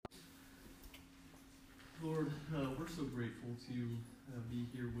Lord, we're so grateful to be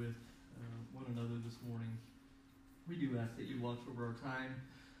here with one another this morning. We do ask that you watch over our time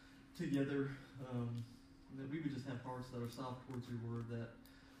together, that we would just have hearts that are soft towards your word, that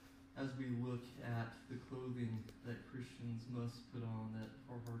as we look at the clothing that Christians must put on, that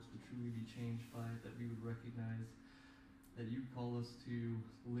our hearts would truly be changed by it, that we would recognize that you call us to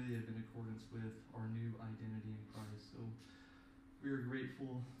live in accordance with our new identity in Christ. So we are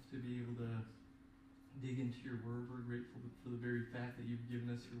grateful to be able to dig into your word. We're grateful for the very fact that you've given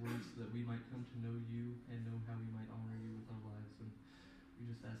us your word so that we might come to know you and know how we might honor you with our lives. And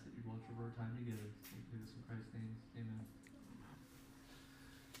we just ask that you watch over our time together. We pray this in Christ's name. Amen.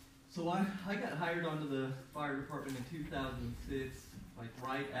 So I got hired onto the fire department in 2006, like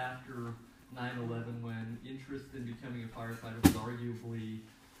right after 9/11, when interest in becoming a firefighter was arguably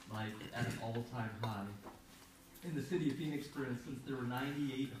like at an all-time high. In the city of Phoenix, for instance, there were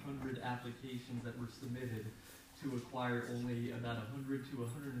 9,800 applications that were submitted to acquire only about 100 to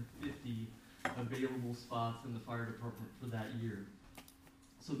 150 available spots in the fire department for that year.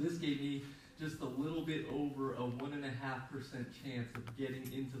 So this gave me just a little bit over a 1.5% chance of getting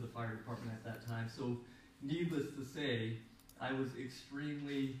into the fire department at that time. So needless to say, I was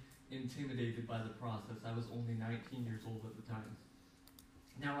extremely intimidated by the process. I was only 19 years old at the time.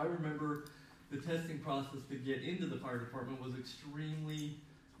 Now I remember the testing process to get into the fire department was extremely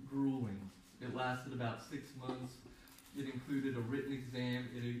grueling. It lasted about 6 months. It included a written exam,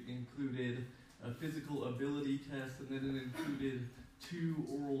 it included a physical ability test, and then it included 2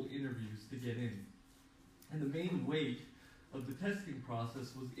 oral interviews to get in. And the main weight of the testing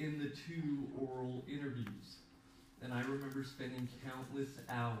process was in the 2 oral interviews. And I remember spending countless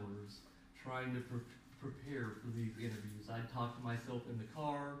hours trying to prepare for these interviews. I'd talk to myself in the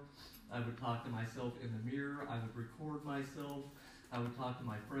car, I would talk to myself in the mirror, I would record myself, I would talk to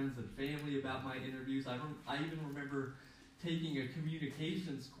my friends and family about my interviews. I even remember taking a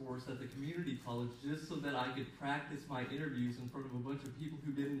communications course at the community college just so that I could practice my interviews in front of a bunch of people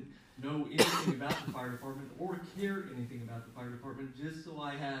who didn't know anything about the fire department or care anything about the fire department, just so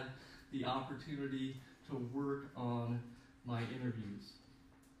I had the opportunity to work on my interviews.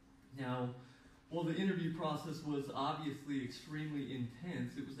 Now, while the interview process was obviously extremely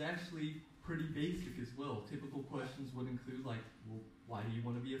intense, it was actually pretty basic as well. Typical questions would include like, well, why do you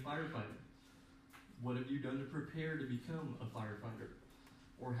want to be a firefighter? What have you done to prepare to become a firefighter?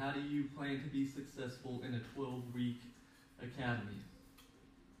 Or how do you plan to be successful in a 12-week academy?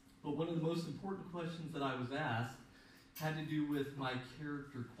 But one of the most important questions that I was asked had to do with my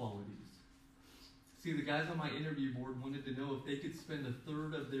character qualities. See, the guys on my interview board wanted to know if they could spend a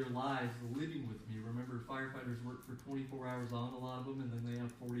third of their lives living with me. Remember, firefighters work for 24 hours on, a lot of them, and then they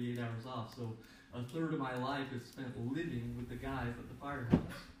have 48 hours off. So a third of my life is spent living with the guys at the firehouse.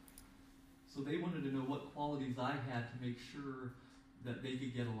 So they wanted to know what qualities I had to make sure that they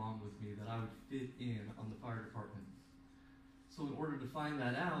could get along with me, that I would fit in on the fire department. So in order to find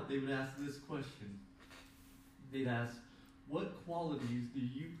that out, they would ask this question. They'd ask, what qualities do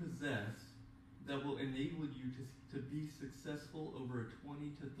you possess that will enable you to be successful over a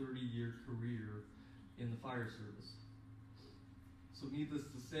 20 to 30-year career in the fire service? So needless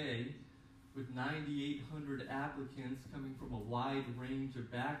to say, with 9,800 applicants coming from a wide range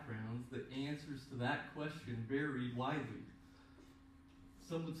of backgrounds, the answers to that question varied widely.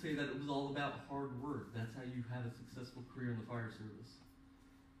 Some would say that it was all about hard work. That's how you have a successful career in the fire service.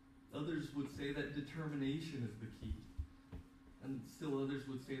 Others would say that determination is the key. And still others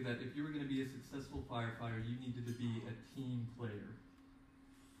would say that if you were going to be a successful firefighter, you needed to be a team player.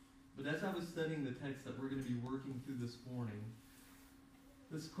 But as I was studying the text that we're going to be working through this morning,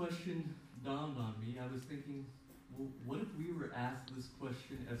 this question dawned on me. I was thinking, well, what if we were asked this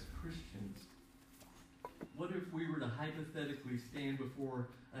question as Christians? What if we were to hypothetically stand before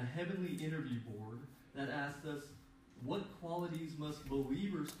a heavenly interview board that asked us, what qualities must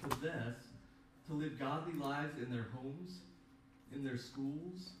believers possess to live godly lives in their homes, in their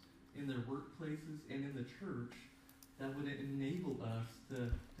schools, in their workplaces, and in the church that would enable us to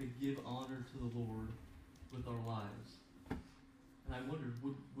give honor to the Lord with our lives? And I wondered,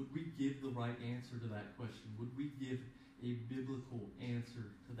 would we give the right answer to that question? Would we give a biblical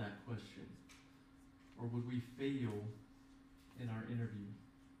answer to that question? Or would we fail in our interview?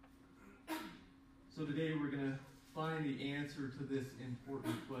 So today we're going to find the answer to this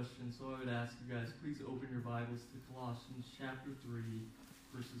important question. So I would ask you guys, please open your Bibles to Colossians chapter 3,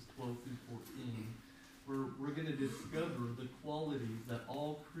 verses 12 through 14, where we're going to discover the qualities that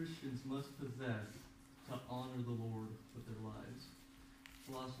all Christians must possess to honor the Lord with their lives.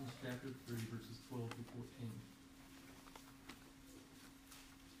 Colossians chapter 3, verses 12 through 14.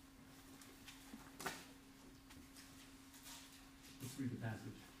 read the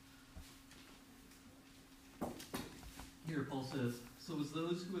passage. Here Paul says, "So as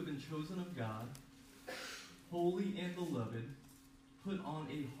those who have been chosen of God, holy and beloved, put on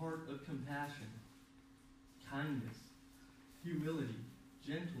a heart of compassion, kindness, humility,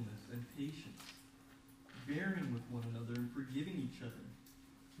 gentleness, and patience, bearing with one another and forgiving each other.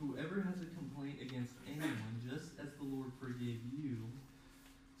 Whoever has a complaint against anyone, just as the Lord forgave you,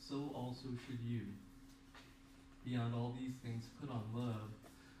 so also should you. Beyond all these things, put on love,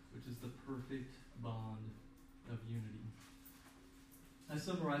 which is the perfect bond of unity." I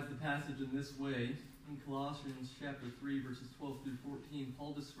summarize the passage in this way. In Colossians chapter 3, verses 12 through 14,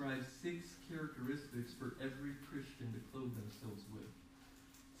 Paul describes 6 characteristics for every Christian to clothe themselves with.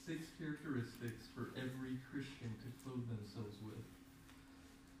 6 characteristics for every Christian to clothe themselves with.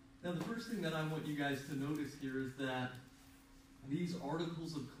 Now, the first thing that I want you guys to notice here is that these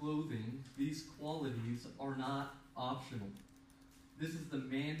articles of clothing, these qualities, are not optional. This is the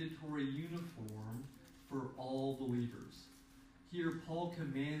mandatory uniform for all believers. Here, Paul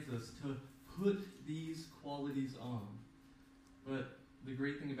commands us to put these qualities on. But the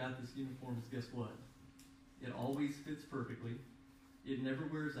great thing about this uniform is, guess what? It always fits perfectly. It never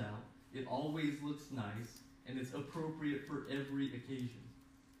wears out. It always looks nice. And it's appropriate for every occasion.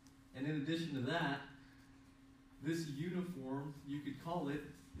 And in addition to that, this uniform, you could call it,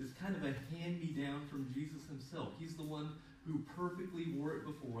 is kind of a hand-me-down from Jesus himself. He's the one who perfectly wore it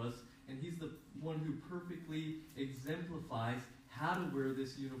before us, and he's the one who perfectly exemplifies how to wear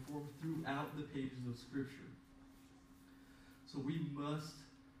this uniform throughout the pages of Scripture. So we must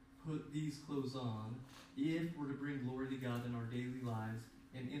put these clothes on if we're to bring glory to God in our daily lives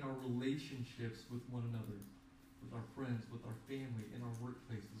and in our relationships with one another, with our friends, with our family, in our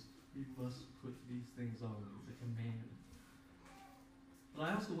workplaces. We must put these things on. It's a command. But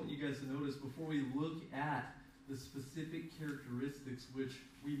I also want you guys to notice, before we look at the specific characteristics which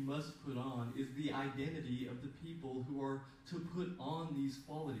we must put on, is the identity of the people who are to put on these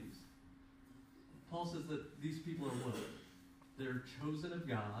qualities. Paul says that these people are what? They're chosen of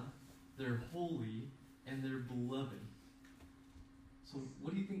God, they're holy, and they're beloved. So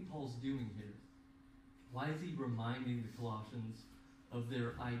what do you think Paul's doing here? Why is he reminding the Colossians of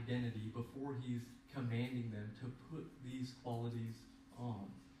their identity before he's commanding them to put these qualities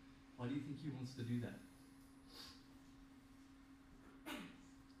on? Why do you think he wants to do that?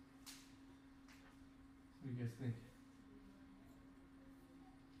 What do you guys think?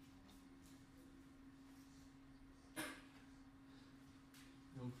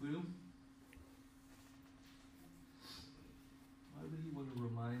 No clue? Why would he want to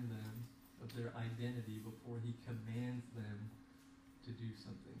remind them of their identity before he commands them to do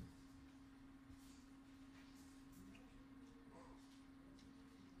something?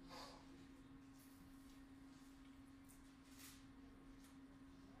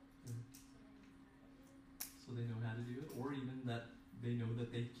 So they know how to do it, or even that they know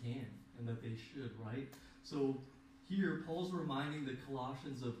that they can and that they should, right? So here, Paul's reminding the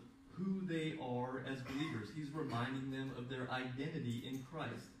Colossians of who they are as believers. He's reminding them of their identity in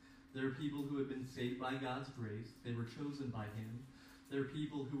Christ. They're people who have been saved by God's grace. They were chosen by Him. They're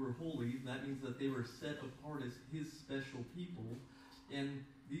people who are holy. That means that they were set apart as His special people. And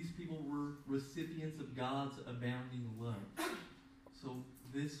these people were recipients of God's abounding love. So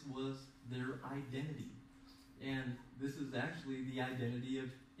this was their identity. And this is actually the identity of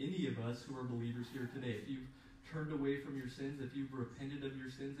any of us who are believers here today. If you've turned away from your sins, if you've repented of your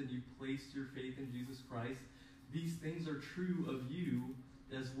sins and you've placed your faith in Jesus Christ, these things are true of you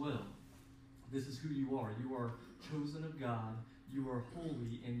as well. This is who you are. You are chosen of God, you are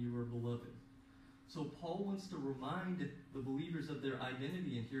holy, and you are beloved. So Paul wants to remind the believers of their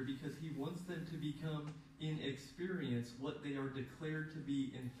identity in here because he wants them to become in experience what they are declared to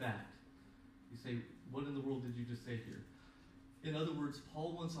be in fact. You say, what in the world did you just say here? In other words,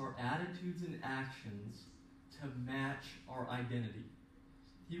 Paul wants our attitudes and actions to match our identity.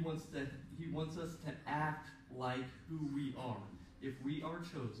 He wants us to act like who we are. If we are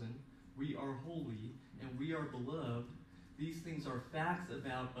chosen, we are holy, and we are beloved, these things are facts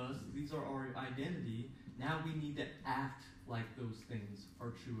about us. These are our identity. Now we need to act like those things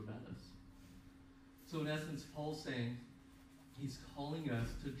are true about us. So in essence, Paul's saying, he's calling us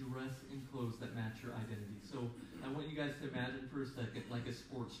to dress in clothes that match your identity. So I want you guys to imagine for a second like a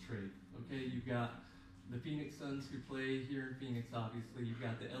sports trade. Okay, you've got the Phoenix Suns who play here in Phoenix, obviously. You've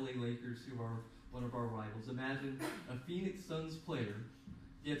got the LA Lakers who are one of our rivals. Imagine a Phoenix Suns player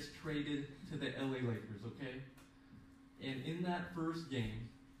gets traded to the LA Lakers, okay? And in that first game,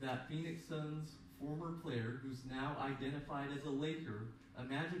 that Phoenix Suns former player who's now identified as a Laker,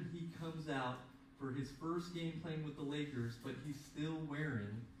 imagine he comes out for his first game playing with the Lakers, but he's still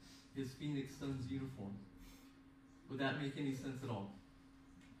wearing his Phoenix Suns uniform. Would that make any sense at all?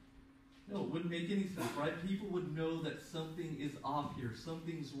 No, it wouldn't make any sense, right? People would know that something is off here,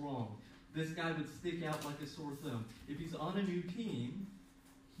 something's wrong. This guy would stick out like a sore thumb. If he's on a new team,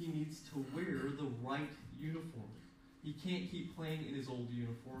 he needs to wear the right uniform. He can't keep playing in his old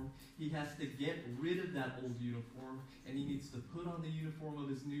uniform. He has to get rid of that old uniform, and he needs to put on the uniform of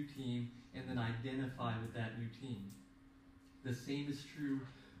his new team and then identify with that new team. The same is true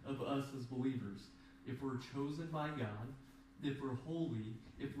of us as believers. If we're chosen by God, if we're holy,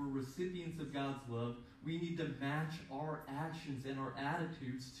 if we're recipients of God's love, we need to match our actions and our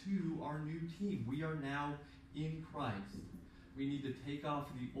attitudes to our new team. We are now in Christ. We need to take off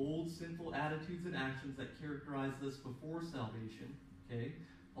the old sinful attitudes and actions that characterized us before salvation. Okay?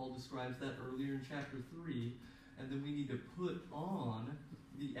 Paul describes that earlier in chapter 3. And then we need to put on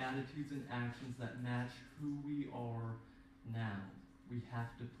the attitudes and actions that match who we are now. We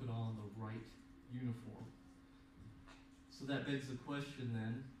have to put on the right uniform. So that begs the question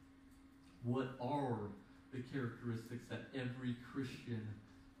then, what are the characteristics that every Christian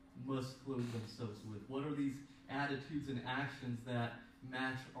must clothe themselves with? What are these attitudes and actions that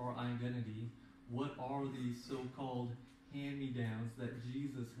match our identity? What are these so-called hand-me-downs that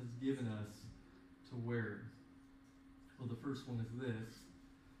Jesus has given us to wear? Well, the first one is this.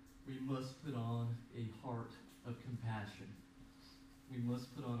 We must put on a heart of compassion. We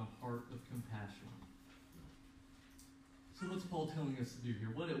must put on a heart of compassion. So what's Paul telling us to do here?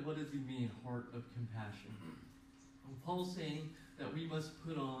 What does he mean, heart of compassion? Well, Paul's saying that we must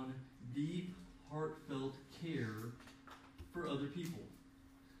put on deep, heartfelt care for other people.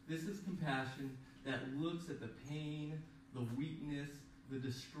 This is compassion that looks at the pain, the weakness, the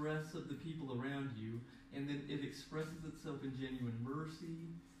distress of the people around you, and then it expresses itself in genuine mercy,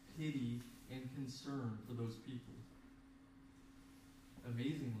 pity, and concern for those people.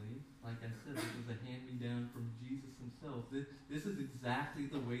 Amazingly, like I said, it was a hand-me-down from Jesus himself. This is exactly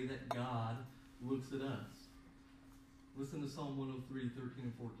the way that God looks at us. Listen to Psalm 103, 13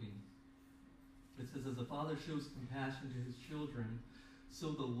 and 14. It says, as a father shows compassion to his children,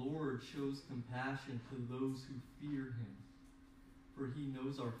 so the Lord shows compassion to those who fear him. For he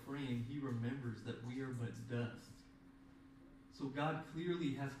knows our frame. He remembers that we are but dust. So God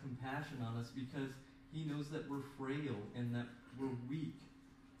clearly has compassion on us because he knows that we're frail and that we're weak.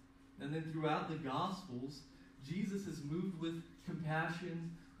 And then throughout the Gospels, Jesus is moved with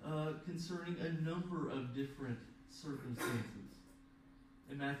compassion concerning a number of different circumstances.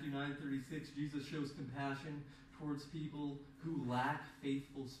 In Matthew 9:36, Jesus shows compassion towards people who lack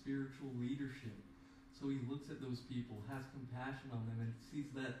faithful spiritual leadership. So he looks at those people, has compassion on them, and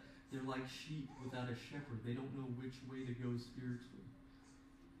sees that they're like sheep without a shepherd. They don't know which way to go spiritually.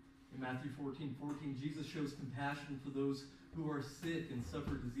 In Matthew 14:14, Jesus shows compassion for those who are sick and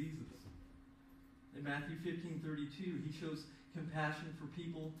suffer diseases. In Matthew 15:32, he shows compassion for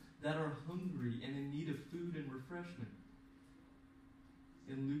people that are hungry and in need of food and refreshment.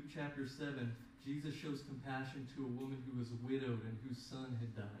 In Luke chapter 7, Jesus shows compassion to a woman who was widowed and whose son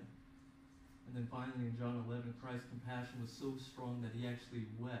had died. And then finally in John 11, Christ's compassion was so strong that he actually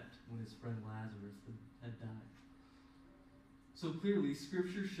wept when his friend Lazarus had died. So clearly,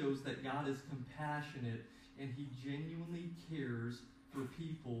 Scripture shows that God is compassionate and he genuinely cares for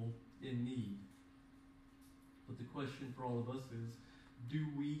people in need. But the question for all of us is, do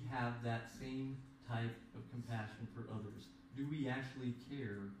we have that same type of compassion for others? Do we actually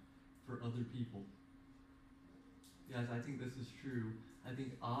care for other people? Guys, I think this is true. I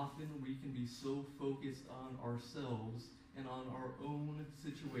think often we can be so focused on ourselves and on our own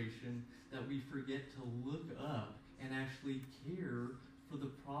situation that we forget to look up and actually care for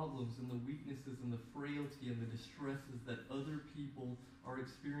the problems and the weaknesses and the frailty and the distresses that other people are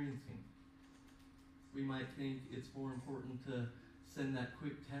experiencing. We might think it's more important to send that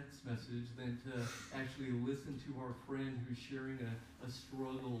quick text message than to actually listen to our friend who's sharing a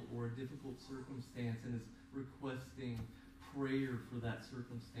struggle or a difficult circumstance and is requesting prayer for that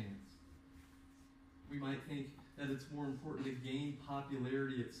circumstance. We might think that it's more important to gain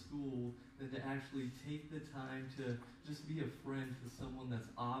popularity at school than to actually take the time to just be a friend to someone that's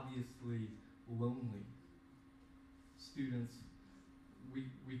obviously lonely. Students,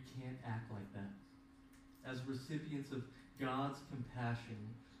 we can't act like that. As recipients of God's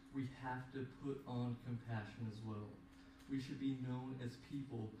compassion, we have to put on compassion as well. We should be known as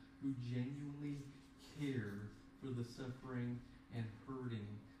people who genuinely care for the suffering and hurting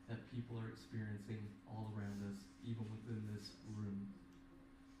that people are experiencing all around us, even within this room.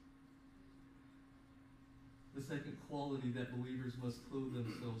 The second quality that believers must clothe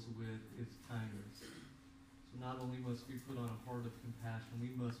themselves with is kindness. So not only must we put on a heart of compassion,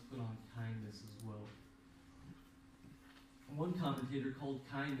 we must put on kindness as well. One commentator called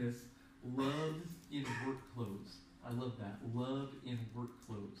kindness love in work clothes. I love that. Love in work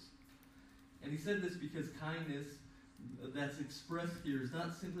clothes. And he said this because kindness that's expressed here is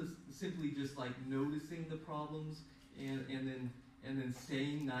not simply just like noticing the problems and then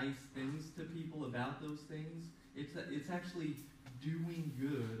saying nice things to people about those things. It's actually doing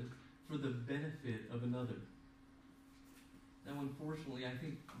good for the benefit of another. Now, unfortunately, I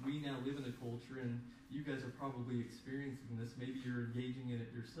think we now live in a culture, and you guys are probably experiencing this, maybe you're engaging in it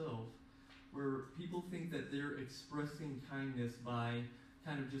yourself, where people think that they're expressing kindness by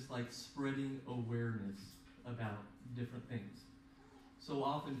kind of just like spreading awareness about different things. So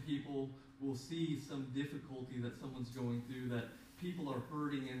often people will see some difficulty that someone's going through, that people are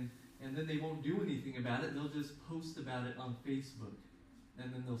hurting, and then they won't do anything about it. They'll just post about it on Facebook,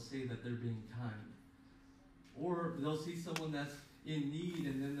 and then they'll say that they're being kind. Or they'll see someone that's in need,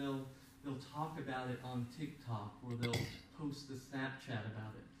 and then they'll talk about it on TikTok, or they'll post a Snapchat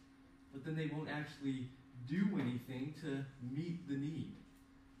about it. But then they won't actually do anything to meet the need.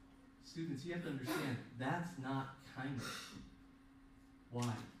 Students, you have to understand, that's not kindness.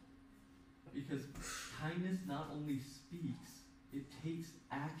 Why? Because kindness not only speaks, it takes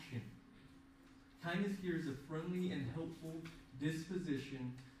action. Kindness here is a friendly and helpful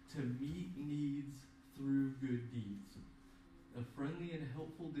disposition to meet needs through good deeds. A friendly and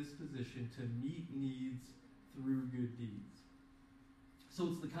helpful disposition to meet needs through good deeds. So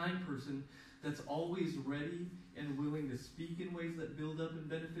it's the kind person that's always ready and willing to speak in ways that build up and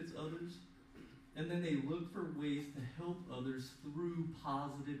benefits others. And then they look for ways to help others through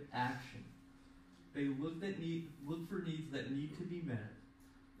positive action. They look for needs that need to be met,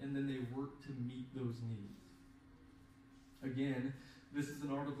 and then they work to meet those needs. Again, this is an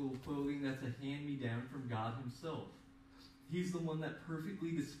article of clothing that's a hand-me-down from God himself. He's the one that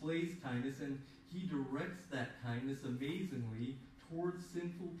perfectly displays kindness, and he directs that kindness amazingly towards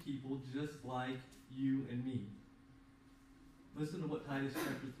sinful people just like you and me. Listen to what Titus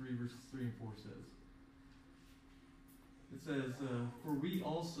chapter 3, verses 3 and 4 says. It says, "For we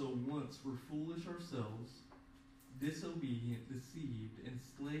also once were foolish ourselves, disobedient, deceived,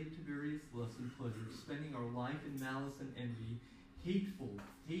 enslaved to various lusts and pleasures, spending our life in malice and envy, hateful,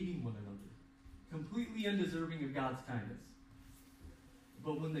 hating one another, completely undeserving of God's kindness.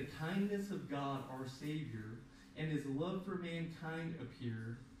 But when the kindness of God, our Savior, and his love for mankind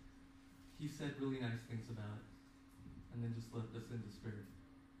appeared, he said really nice things about it, and then just left us in despair."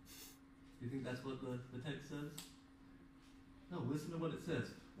 Do you think that's what the text says? No, listen to what it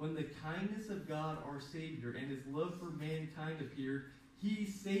says. When the kindness of God, our Savior, and his love for mankind appeared, he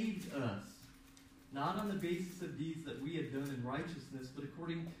saved us, not on the basis of deeds that we had done in righteousness, but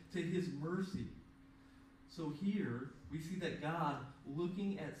according to his mercy. So here, we see that God,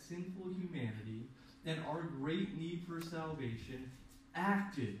 looking at sinful humanity and our great need for salvation,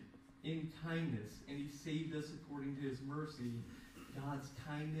 acted in kindness, and he saved us according to his mercy. God's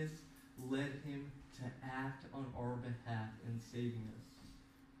kindness led him to act on our behalf in saving us.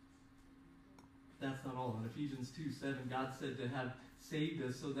 That's not all. In Ephesians 2:7, God said to have saved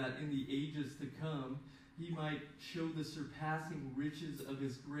us so that in the ages to come, he might show the surpassing riches of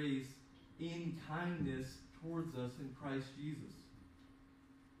his grace in kindness towards us in Christ Jesus.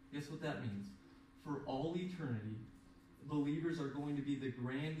 Guess what that means? For all eternity, believers are going to be the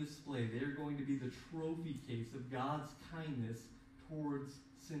grand display. They're going to be the trophy case of God's kindness towards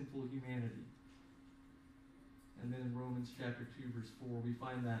sinful humanity. And then in Romans chapter 2, verse 4, we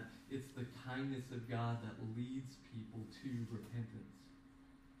find that it's the kindness of God that leads people to repentance.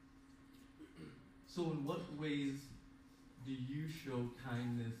 So in what ways do you show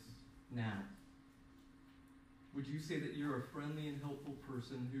kindness now? Would you say that you're a friendly and helpful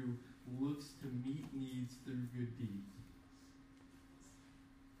person who looks to meet needs through good deeds?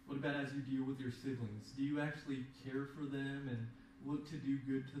 What about as you deal with your siblings? Do you actually care for them and look to do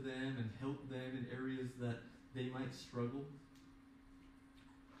good to them and help them in areas that they might struggle?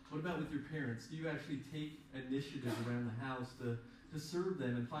 What about with your parents? Do you actually take initiative around the house to serve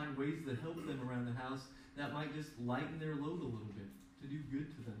them and find ways to help them around the house that might just lighten their load a little bit, to do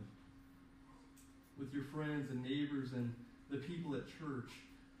good to them? With your friends and neighbors and the people at church,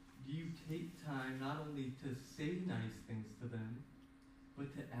 do you take time not only to say nice things to them,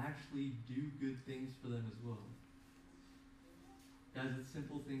 but to actually do good things for them as well? Guys, it's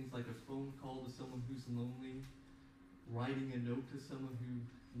simple things like a phone call to someone who's lonely, writing a note to someone who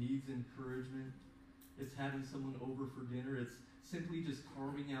needs encouragement. It's having someone over for dinner. It's simply just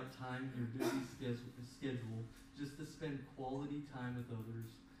carving out time in your busy schedule just to spend quality time with others.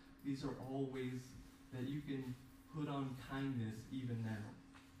 These are all ways that you can put on kindness even now.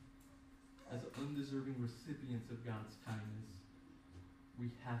 As undeserving recipients of God's kindness, we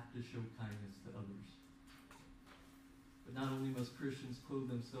have to show kindness to others. But not only must Christians clothe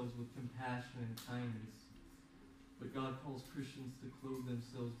themselves with compassion and kindness, but God calls Christians to clothe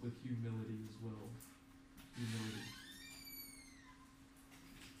themselves with humility as well. Humility.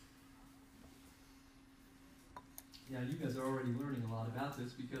 Yeah, you guys are already learning a lot about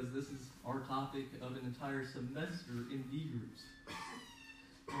this because this is our topic of an entire semester in D groups.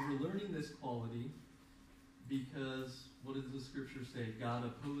 And we're learning this quality because, what does the scripture say? God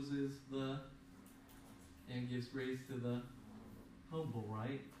opposes and gives grace to the humble,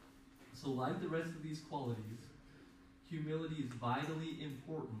 right? So like the rest of these qualities, humility is vitally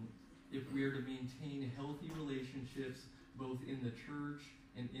important if we are to maintain healthy relationships both in the church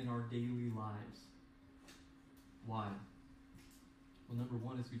and in our daily lives. Why? Well, number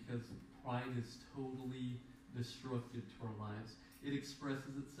one is because pride is totally destructive to our lives. It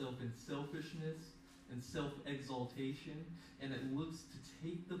expresses itself in selfishness and self-exaltation, and it looks to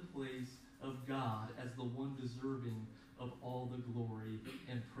take the place of God as the one deserving of all the glory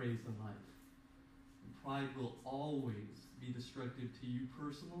and praise in life. And pride will always be destructive to you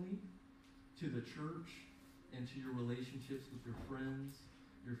personally, to the church, and to your relationships with your friends,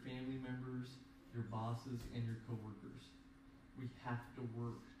 your family members, your bosses, and your coworkers. We have to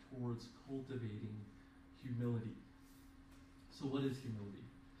work towards cultivating humility. So what is humility?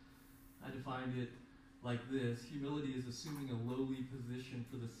 I defined it like this. Humility is assuming a lowly position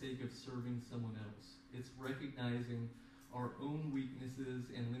for the sake of serving someone else. It's recognizing our own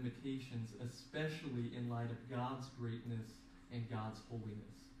weaknesses and limitations, especially in light of God's greatness and God's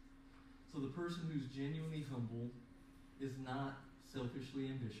holiness. So the person who's genuinely humble is not selfishly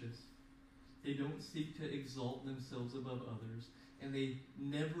ambitious. They don't seek to exalt themselves above others, and they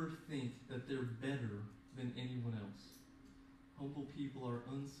never think that they're better than anyone else. Humble people are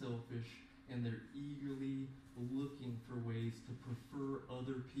unselfish, and they're eagerly looking for ways to prefer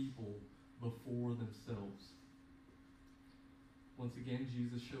other people before themselves. Once again,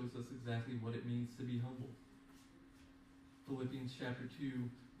 Jesus shows us exactly what it means to be humble. Philippians chapter 2,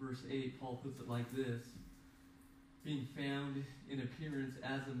 verse 8, Paul puts it like this: being found in appearance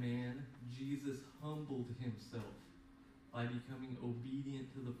as a man, Jesus humbled himself by becoming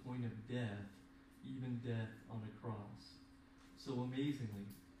obedient to the point of death, even death on a cross. So amazingly,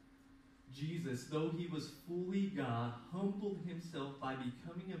 Jesus, though he was fully God, humbled himself by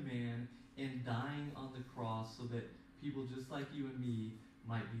becoming a man and dying on the cross so that people just like you and me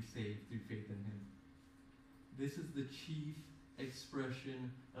might be saved through faith in him. This is the chief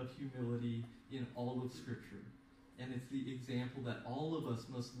expression of humility in all of Scripture. And it's the example that all of us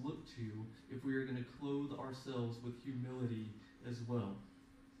must look to if we are going to clothe ourselves with humility as well.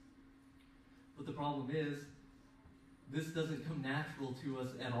 But the problem is, this doesn't come natural to us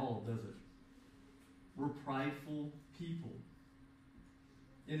at all, does it? We're prideful people.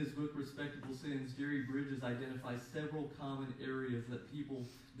 In his book, Respectable Sins, Jerry Bridges identifies several common areas that people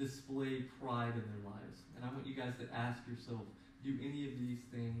display pride in their lives. And I want you guys to ask yourself, do any of these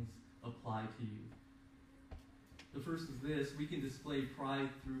things apply to you? The first is this: we can display pride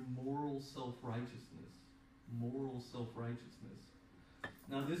through moral self-righteousness. Moral self-righteousness.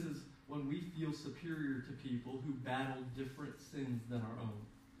 Now, this is when we feel superior to people who battle different sins than our own.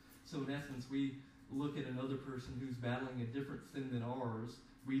 So in essence, we look at another person who's battling a different sin than ours.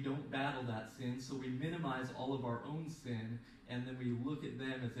 We don't battle that sin, so we minimize all of our own sin, and then we look at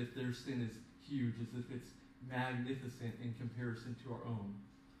them as if their sin is huge, as if it's magnificent in comparison to our own.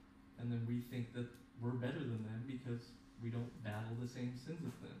 And then we think that we're better than them because we don't battle the same sins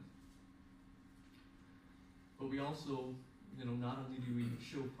as them. But we also, not only do we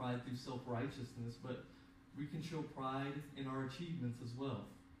show pride through self-righteousness, but we can show pride in our achievements as well.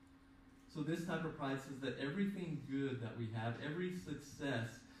 So this type of pride says that everything good that we have, every success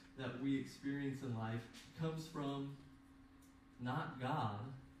that we experience in life comes from not God,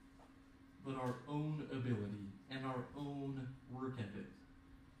 but our own ability and our own work ethic.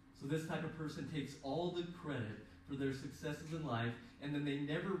 So this type of person takes all the credit for their successes in life, and then they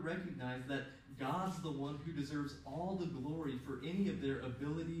never recognize that God's the one who deserves all the glory for any of their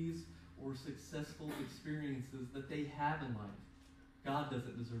abilities or successful experiences that they have in life. God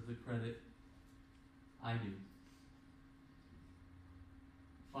doesn't deserve the credit. I do.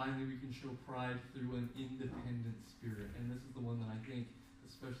 Finally, we can show pride through an independent spirit. And this is the one that I think,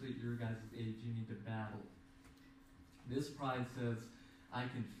 especially at your guys' age, you need to battle. This pride says, I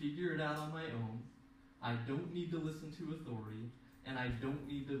can figure it out on my own. I don't need to listen to authority, and I don't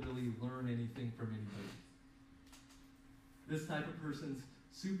need to really learn anything from anybody. This type of person's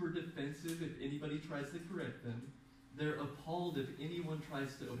super defensive if anybody tries to correct them. They're appalled if anyone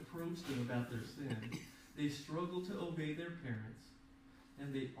tries to approach them about their sin. They struggle to obey their parents,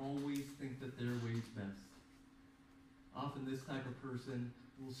 and they always think that their way's best. Often this type of person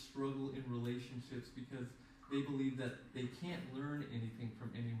will struggle in relationships because they believe that they can't learn anything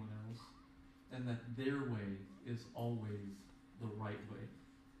from anyone else, and that their way is always the right way.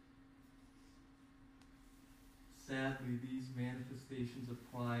 Sadly, these manifestations of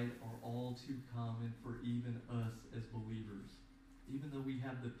pride are all too common for even us as believers. Even though we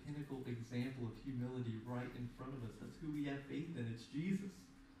have the pinnacle example of humility right in front of us, that's who we have faith in, it's Jesus.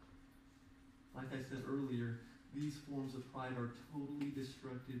 Like I said earlier, these forms of pride are totally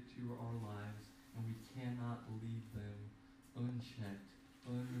destructive to our lives, and we cannot leave them unchecked,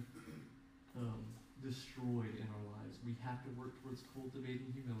 destroyed in our lives. We have to work towards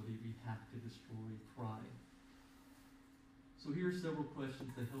cultivating humility. We have to destroy pride. So here are several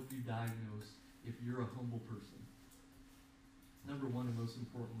questions to help you diagnose if you're a humble person. Number one, and most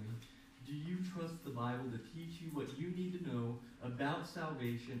importantly, do you trust the Bible to teach you what you need to know about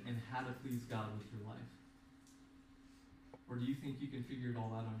salvation and how to please God with your life? Or do you think you can figure it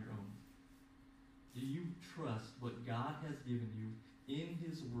all out on your own? Do you trust what God has given you in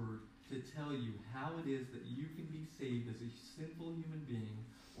His Word to tell you how it is that you can be saved as a sinful human being,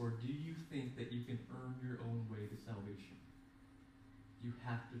 or do you think that you can earn your own way to salvation? You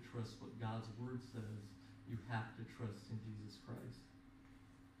have to trust what God's Word says. You have to trust in Jesus Christ.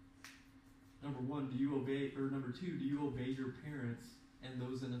 Number two, do you obey your parents and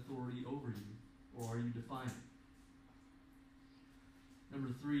those in authority over you, or are you defiant?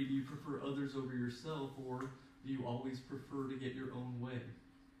 Number three, do you prefer others over yourself, or do you always prefer to get your own way?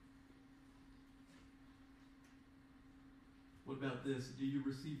 What about this? Do you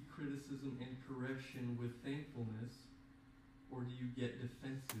receive criticism and correction with thankfulness, or do you get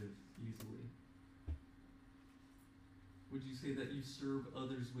defensive easily? Would you say that you serve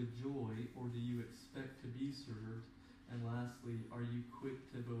others with joy, or do you expect to be served? And lastly, are you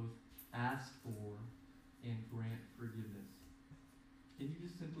quick to both ask for and grant forgiveness? Can you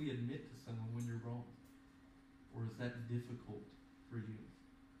just simply admit to someone when you're wrong? Or is that difficult for you?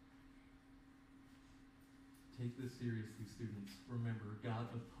 Take this seriously, students. Remember, God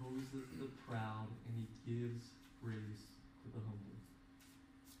opposes the proud, and He gives grace to the humble.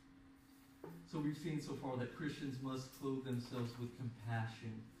 So we've seen so far that Christians must clothe themselves with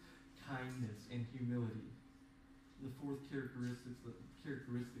compassion, kindness, and humility. The fourth characteristic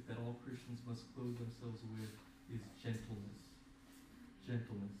that all Christians must clothe themselves with is gentleness.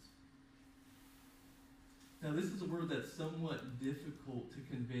 Gentleness. Now, this is a word that's somewhat difficult to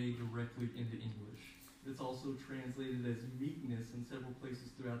convey directly into English. It's also translated as meekness in several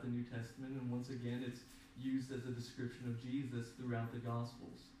places throughout the New Testament, and once again, it's used as a description of Jesus throughout the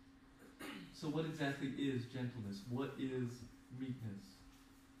Gospels. So what exactly is gentleness? What is meekness?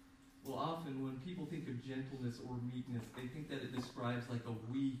 Well, often when people think of gentleness or meekness, they think that it describes like a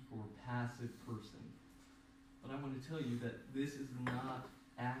weak or passive person. But I want to tell you that this is not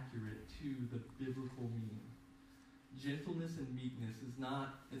accurate to the biblical meaning. Gentleness and meekness it's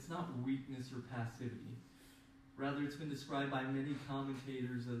not weakness or passivity. Rather, it's been described by many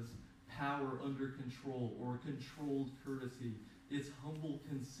commentators as power under control or controlled courtesy. It's humble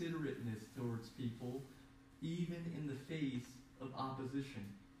considerateness towards people, even in the face of opposition.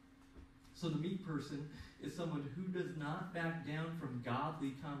 So the meek person is someone who does not back down from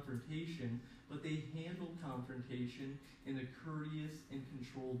godly confrontation, but they handle confrontation in a courteous and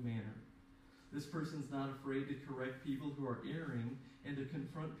controlled manner. This person's not afraid to correct people who are erring and to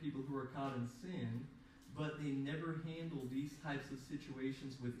confront people who are caught in sin, but they never handle these types of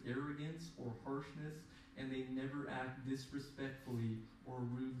situations with arrogance or harshness, and they never act disrespectfully or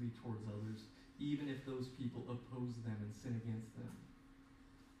rudely towards others, even if those people oppose them and sin against them.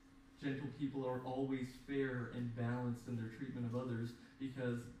 Gentle people are always fair and balanced in their treatment of others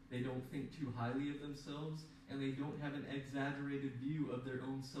because they don't think too highly of themselves, and they don't have an exaggerated view of their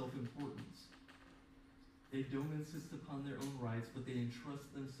own self-importance. They don't insist upon their own rights, but they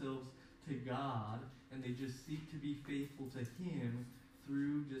entrust themselves to God, and they just seek to be faithful to Him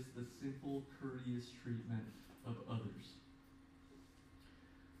through just the simple, courteous treatment of others.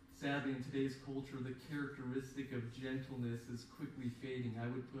 Sadly, in today's culture, the characteristic of gentleness is quickly fading. I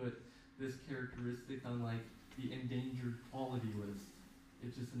would put this characteristic on like the endangered quality list.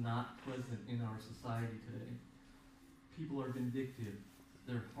 It's just not present in our society today. People are vindictive,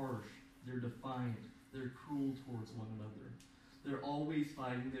 they're harsh, they're defiant, they're cruel towards one another. They're always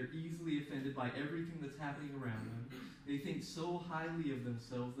fighting. They're easily offended by everything that's happening around them. They think so highly of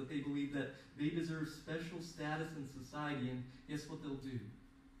themselves that they believe that they deserve special status in society. And guess what they'll do?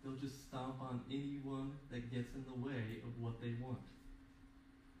 They'll just stomp on anyone that gets in the way of what they want.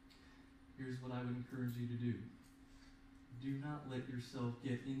 Here's what I would encourage you to do. Do not let yourself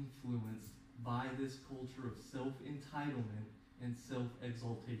get influenced by this culture of self-entitlement and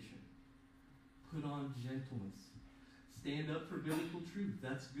self-exaltation. Put on gentleness. Stand up for biblical truth.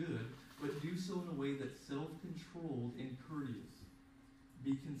 That's good. But do so in a way that's self-controlled and courteous.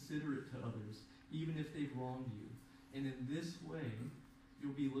 Be considerate to others, even if they've wronged you. And in this way,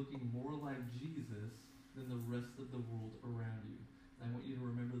 you'll be looking more like Jesus than the rest of the world around you. And I want you to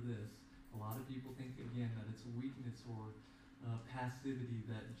remember this. A lot of people think, again, that it's weakness or passivity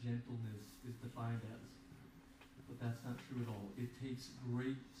that gentleness is defined as. But that's not true at all. It takes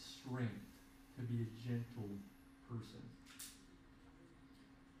great strength to be a gentle person.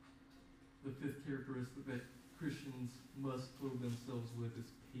 The fifth characteristic that Christians must clothe themselves with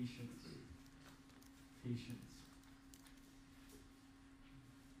is patience. Patience.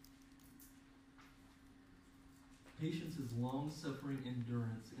 Patience is long-suffering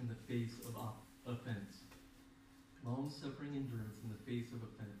endurance in the face of offense. Long-suffering endurance in the face of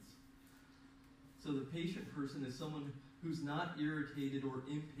offense. So the patient person is someone who's not irritated or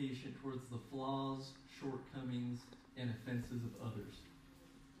impatient towards the flaws, shortcomings, and offenses of others.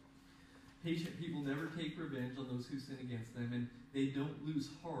 Patient people never take revenge on those who sin against them, and they don't lose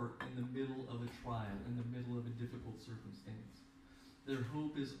heart in the middle of a trial, in the middle of a difficult circumstance. Their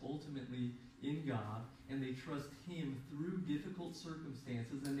hope is ultimately in God, and they trust Him through difficult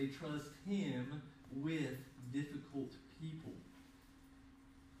circumstances, and they trust Him with difficult people.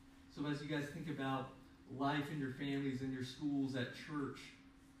 So as you guys think about life in your families, in your schools, at church,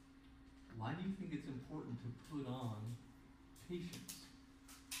 why do you think it's important to put on patience?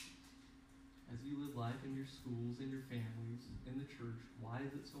 As you live life in your schools, in your families, in the church, why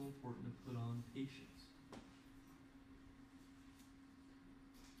is it so important to put on patience?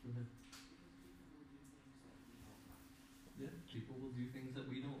 Go ahead. Yeah, people will do things that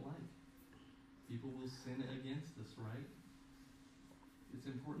we don't like. People will sin against us, right? It's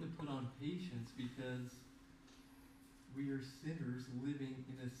important to put on patience because we are sinners living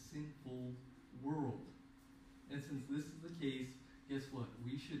in a sinful world. And since this is the case, guess what?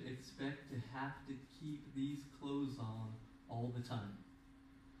 We should expect to have to keep these clothes on all the time.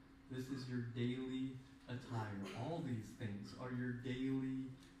 This is your daily attire. All these things are your daily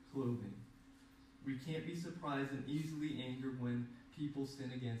clothing. We can't be surprised and easily angered when people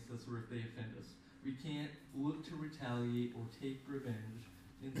sin against us or if they offend us. We can't look to retaliate or take revenge.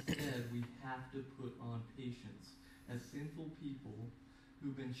 Instead, we have to put on patience. As sinful people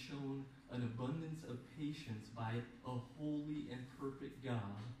who've been shown an abundance of patience by a holy and perfect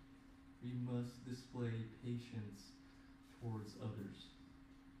God, we must display patience towards others.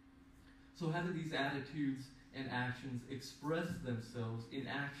 So how do these attitudes and actions express themselves in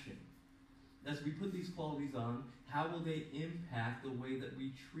action? As we put these qualities on, how will they impact the way that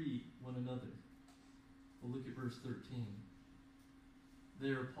we treat one another? Well, look at verse 13.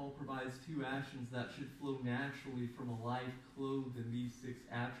 There, Paul provides two actions that should flow naturally from a life clothed in these 6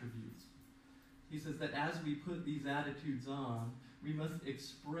 attributes. He says that as we put these attitudes on, we must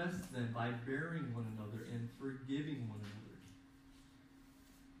express them by bearing one another and forgiving one another.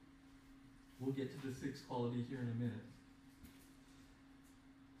 We'll get to the 6th quality here in a minute.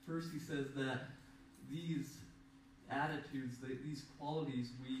 First, he says that these attitudes, these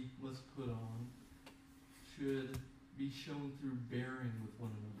qualities we must put on should be shown through bearing with one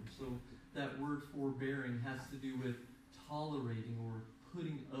another. So that word forbearing has to do with tolerating or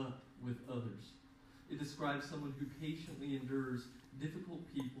putting up with others. It describes someone who patiently endures difficult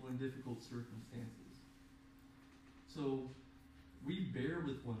people in difficult circumstances. So we bear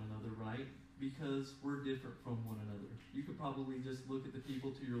with one another, right? Because we're different from one another. You could probably just look at the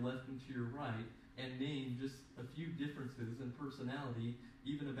people to your left and to your right and name just a few differences in personality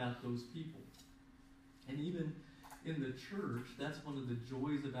even about those people. And even in the church, that's one of the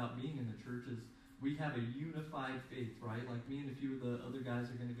joys about being in the church is we have a unified faith, right? Like me and a few of the other guys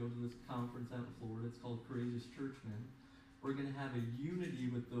are going to go to this conference out in Florida. It's called Courageous Churchmen. We're going to have a unity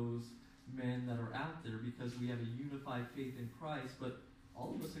with those men that are out there because we have a unified faith in Christ, but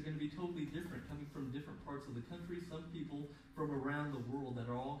all of us are going to be totally different, coming from different parts of the country, some people from around the world that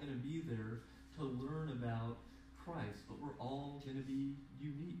are all going to be there to learn about Christ, but we're all going to be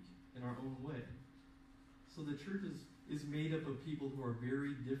unique in our own way. So the church is made up of people who are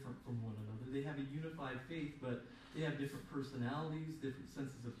very different from one another. They have a unified faith, but they have different personalities, different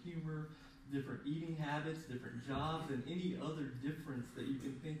senses of humor, different eating habits, different jobs, and any other difference that you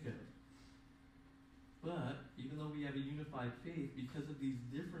can think of. But even though we have a unified faith, because of these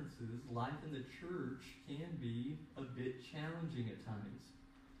differences, life in the church can be a bit challenging at times.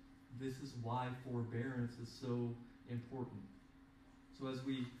 This is why forbearance is so important. So as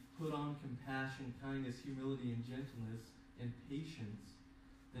we put on compassion, kindness, humility, and gentleness, and patience,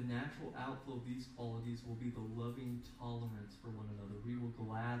 the natural outflow of these qualities will be the loving tolerance for one another. We will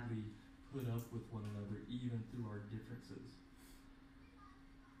gladly put up with one another, even through our differences.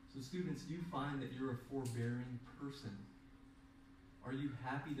 So students, do you find that you're a forbearing person? Are you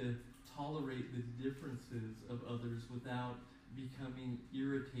happy to tolerate the differences of others without becoming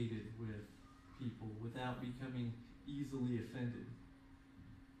irritated with people, without becoming easily offended?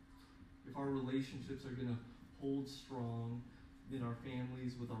 If our relationships are going to hold strong in our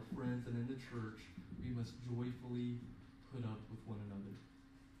families, with our friends, and in the church, we must joyfully put up with one another.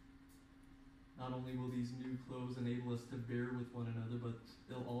 Not only will these new clothes enable us to bear with one another, but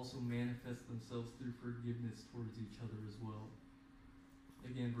they'll also manifest themselves through forgiveness towards each other as well.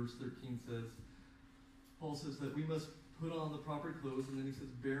 Again, verse 13 says, Paul says that we must put on the proper clothes, and then he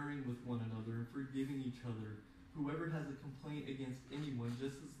says, bearing with one another and forgiving each other. Whoever has a complaint against anyone,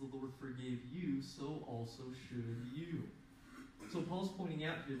 just as the Lord forgave you, so also should you. So Paul's pointing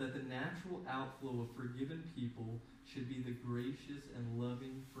out here that the natural outflow of forgiven people should be the gracious and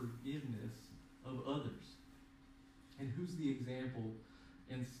loving forgiveness of others. And who's the example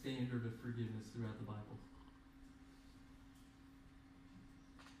and standard of forgiveness throughout the Bible?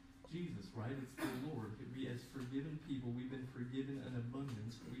 Jesus, right? It's the Lord. We, as forgiven people, we've been forgiven in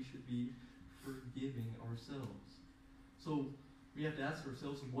abundance. We should be forgiving ourselves. So we have to ask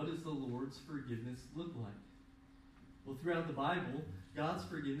ourselves, what does the Lord's forgiveness look like? Well, throughout the Bible, God's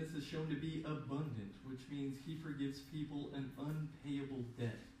forgiveness is shown to be abundant, which means he forgives people an unpayable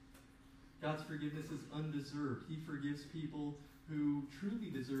debt. God's forgiveness is undeserved. He forgives people who truly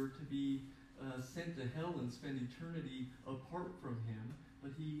deserve to be sent to hell and spend eternity apart from him,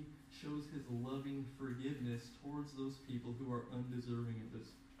 but he shows his loving forgiveness towards those people who are undeserving of this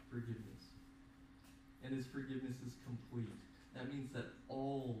forgiveness. And his forgiveness is complete. That means that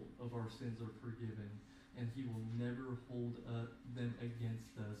all of our sins are forgiven, and he will never hold them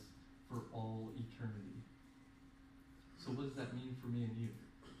against us for all eternity. So what does that mean for me and you?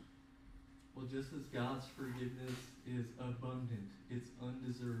 Well, just as God's forgiveness is abundant, it's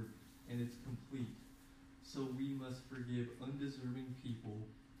undeserved, and it's complete, so we must forgive undeserving people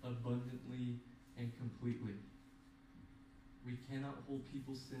abundantly and completely. We cannot hold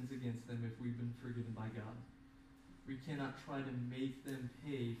people's sins against them if we've been forgiven by God. We cannot try to make them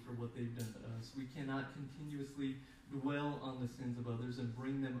pay for what they've done to us. We cannot continuously dwell on the sins of others and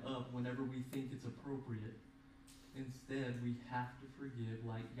bring them up whenever we think it's appropriate. Instead, we have to forgive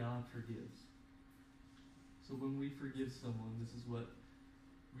like God forgives. So when we forgive someone, this is what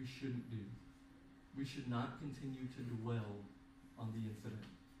we shouldn't do. We should not continue to dwell on the incident.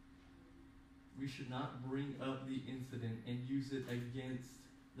 We should not bring up the incident and use it against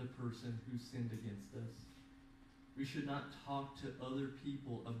the person who sinned against us. We should not talk to other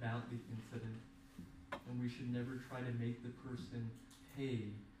people about the incident, and we should never try to make the person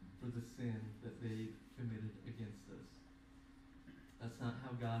pay for the sin that they committed against us. That's not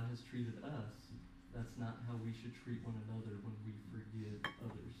how God has treated us. That's not how we should treat one another when we forgive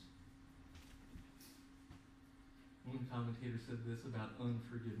others. One commentator said this about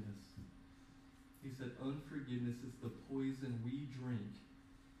unforgiveness. He said, unforgiveness is the poison we drink,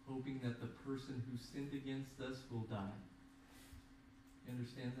 hoping that the person who sinned against us will die. You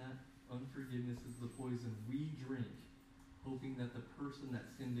understand that? Unforgiveness is the poison we drink, hoping that the person that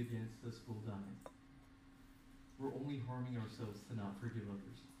sinned against us will die. We're only harming ourselves to not forgive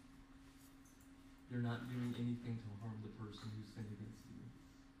others. You're not doing anything to harm the person who sinned against you.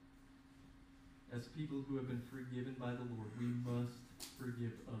 As people who have been forgiven by the Lord, we must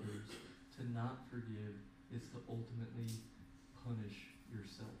forgive others. To not forgive is to ultimately punish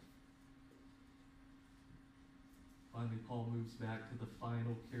yourself. Finally, Paul moves back to the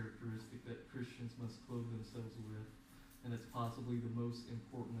final characteristic that Christians must clothe themselves with, and it's possibly the most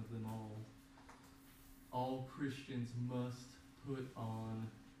important of them all. All Christians must put on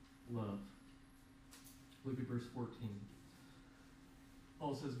love. Look at verse 14.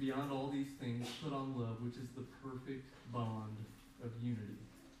 Paul says, beyond all these things, put on love, which is the perfect bond of unity.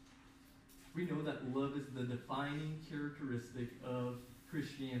 We know that love is the defining characteristic of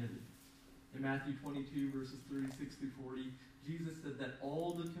Christianity. In Matthew 22, verses 36 through 40, Jesus said that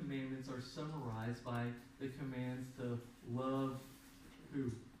all the commandments are summarized by the commands to love who?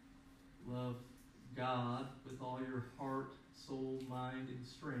 Love God with all your heart, soul, mind, and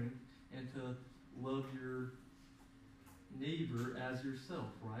strength, and to love your neighbor as yourself,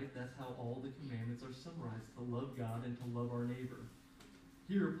 right? That's how all the commandments are summarized, to love God and to love our neighbor.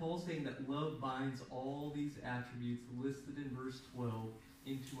 Here, Paul's saying that love binds all these attributes listed in verse 12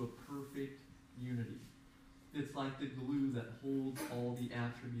 into a perfect unity. It's like the glue that holds all the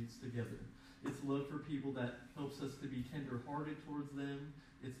attributes together. It's love for people that helps us to be tender-hearted towards them.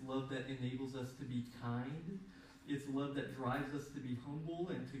 It's love that enables us to be kind. It's love that drives us to be humble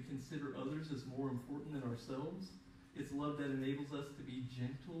and to consider others as more important than ourselves. It's love that enables us to be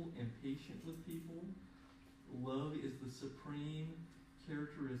gentle and patient with people. Love is the supreme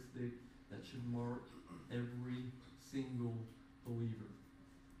characteristic that should mark every single believer.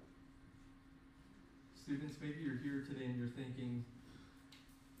 Students, maybe you're here today and you're thinking,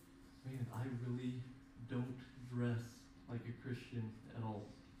 man, I really don't dress like a Christian at all.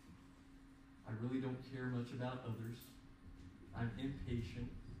 I really don't care much about others. I'm impatient.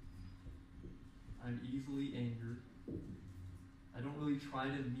 I'm easily angered. I don't really try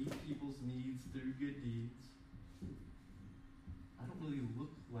to meet people's needs through good deeds. I don't really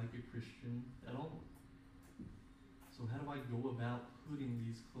look like a Christian at all. So how do I go about putting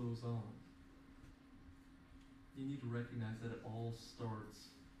these clothes on? You need to recognize that it all starts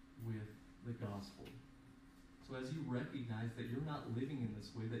with the gospel. So as you recognize that you're not living in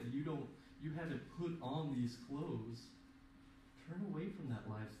this way, that you haven't put on these clothes, turn away from that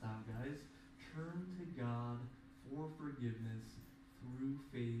lifestyle, guys. Turn to God for forgiveness through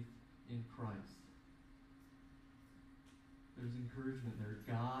faith in Christ. There's encouragement there.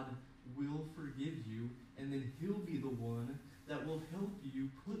 God will forgive you, and then He'll be the one that will help you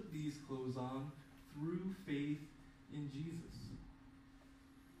put these clothes on through faith in Jesus.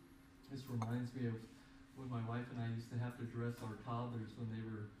 This reminds me of when my wife and I used to have to dress our toddlers when they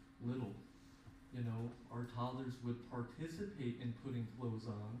were little. You know, our toddlers would participate in putting clothes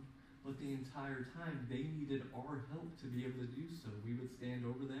on, but the entire time they needed our help to be able to do so. We would stand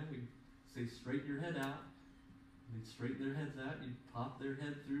over them, we'd say, straighten your head out. They'd straighten their heads out, you'd pop their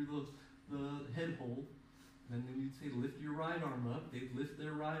head through the head hole, and then you'd say, lift your right arm up. They'd lift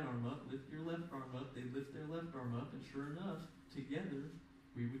their right arm up, lift your left arm up, they'd lift their left arm up, and sure enough, together,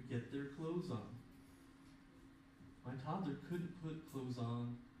 we would get their clothes on. My toddler couldn't put clothes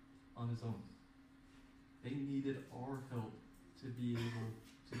on his own. They needed our help to be able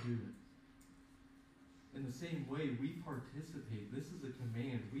to do it. In the same way, we participate. This is a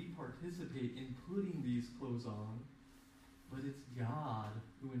command. We participate in putting these clothes on, but it's God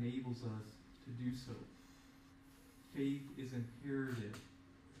who enables us to do so. Faith is imperative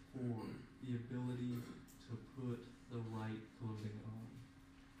for the ability to put the right clothing on.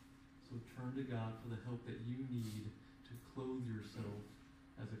 So turn to God for the help that you need to clothe yourself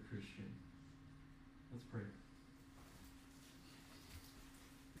as a Christian. Let's pray.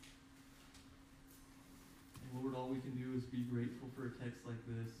 Lord, all we can do is be grateful for a text like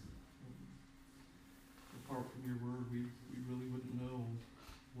this. Apart from your word, we really wouldn't know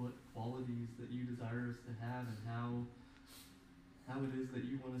what qualities that you desire us to have and how it is that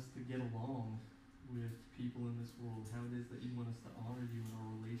you want us to get along with people in this world, how it is that you want us to honor you in our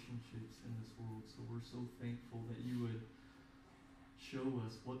relationships in this world. So we're so thankful that you would show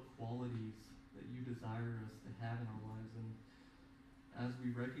us what qualities that you desire us to have in our lives. And as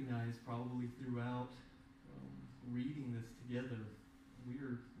we recognize probably throughout reading this together, we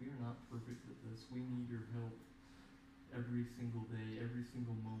are not perfect at this. We need your help every single day, every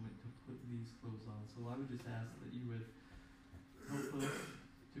single moment to put these clothes on. So I would just ask that you would help us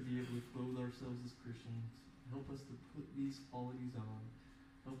to be able to clothe ourselves as Christians. Help us to put these qualities on.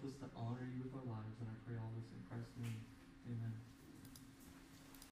 Help us to honor you with our lives. And I pray all this in Christ's name. Amen.